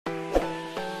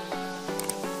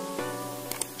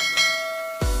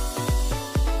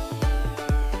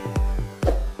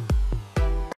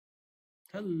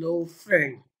Hello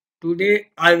friend, today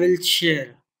I will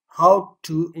share how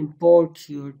to import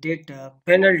your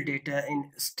panel data in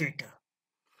Stata.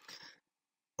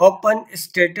 Open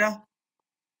Stata.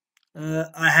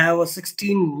 I have a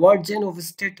 16 version of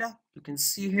Stata. You can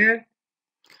see here.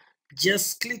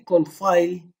 Just click on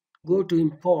File, go to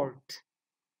Import,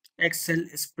 Excel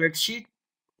spreadsheet.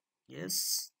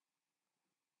 Yes,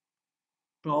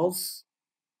 browse,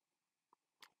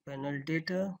 panel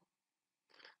data.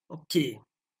 Okay,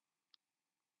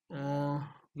 uh,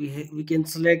 we can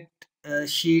select a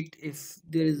sheet. If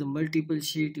there is a multiple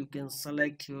sheet, you can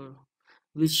select your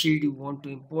which sheet you want to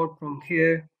import from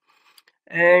here,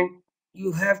 and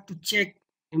you have to check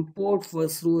import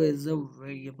first row as a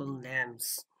variable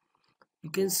names. You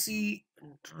can see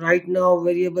right now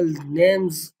variable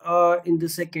names are in the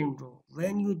second row.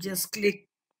 When you just click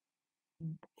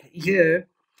here,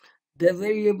 the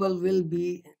variable will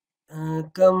be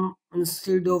come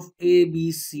instead of A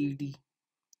B C D.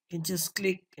 You can just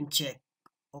click and check.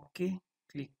 Okay,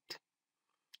 clicked.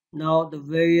 Now the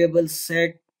variable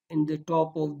set in the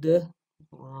top of the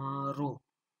row,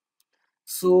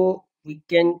 so we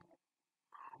can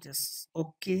just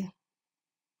okay.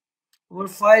 Our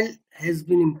file has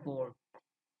been imported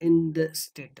in the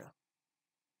Stata.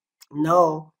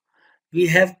 Now we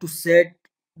have to set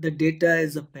the data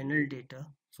as a panel data,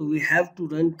 so we have to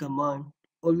run command,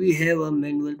 or we have a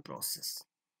manual process,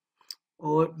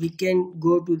 or we can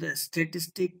go to the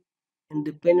statistic in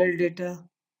the panel data,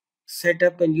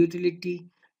 setup and utility,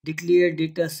 declare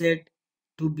data set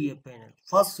to be a panel.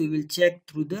 First we will check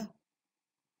through the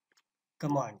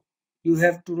command. You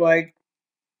have to write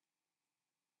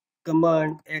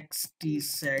command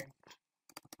xtset.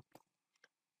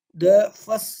 The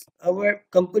first, our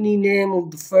company name of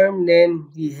the firm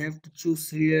name we have to choose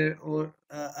here, or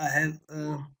I have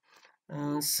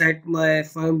set my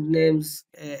firm names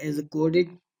as a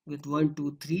coded with 1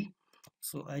 2 3,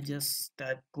 so I just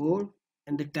type code,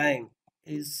 and the time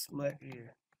is my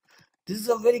year. This is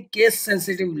a very case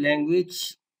sensitive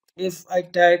language. If I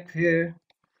type here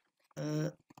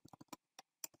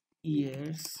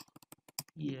years,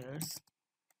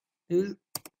 the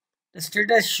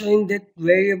status showing that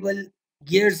variable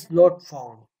years not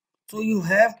found. So you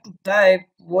have to type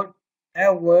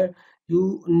whatever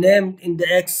you named in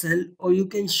the Excel, or you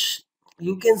can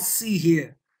see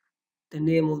here the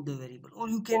name of the variable, or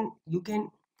you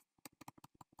can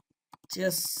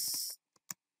just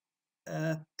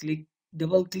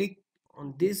double click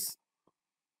on this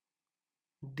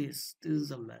is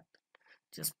the method.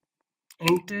 Just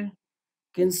enter. You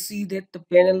can see that the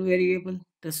panel variable,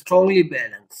 the strongly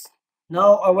balanced.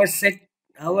 Now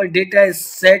our data is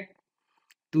set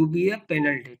to be a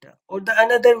panel data. Or the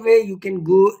another way, you can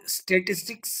go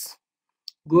statistics,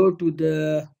 go to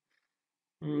the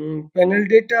panel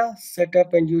data,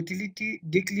 setup and utility,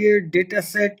 declare data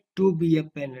set to be a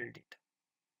panel data.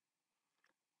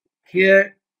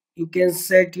 Here you can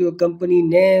set your company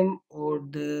name, or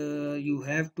you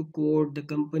have to code the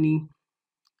company,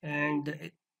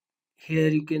 and here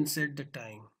you can set the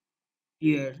time.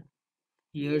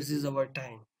 Years is our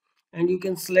time, and you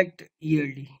can select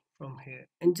yearly from here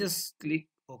and just click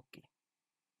OK.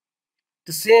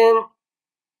 The same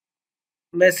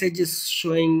message is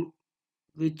showing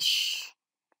which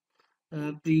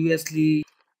previously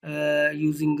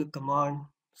using a command.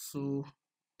 So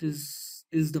this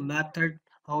is the method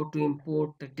how to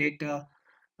import the data,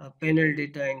 panel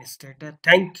data in Stata.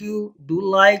 Thank you. Do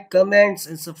like, comments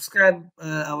and subscribe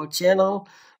our channel.